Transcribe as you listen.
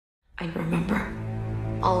I remember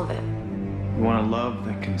all of it. You want a love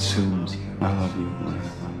that consumes you. I love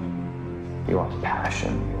you. You want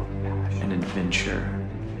passion and adventure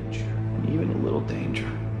and even a little danger.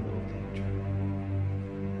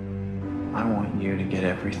 I want you to get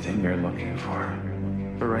everything you're looking for.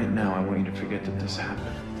 But right now, I want you to forget that this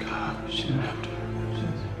happened. God, we shouldn't have to.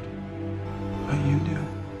 But you do.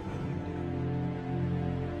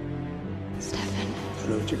 Stefan. I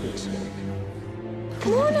know what you're gonna say.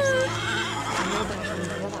 Come on now. I know that I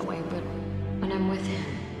shouldn't feel that way, but when I'm with him,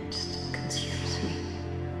 it just consumes me.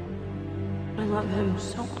 I love him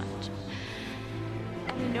so much.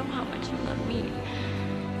 And I know how much you love me.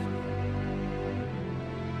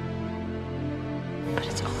 But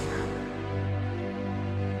it's over.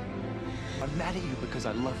 I'm mad at you because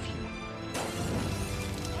I love you.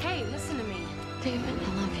 Hey, listen to me. David,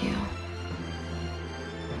 I love you.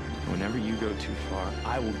 Whenever you go too far,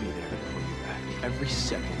 I will be there to pull you back. Every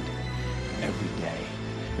second, every day.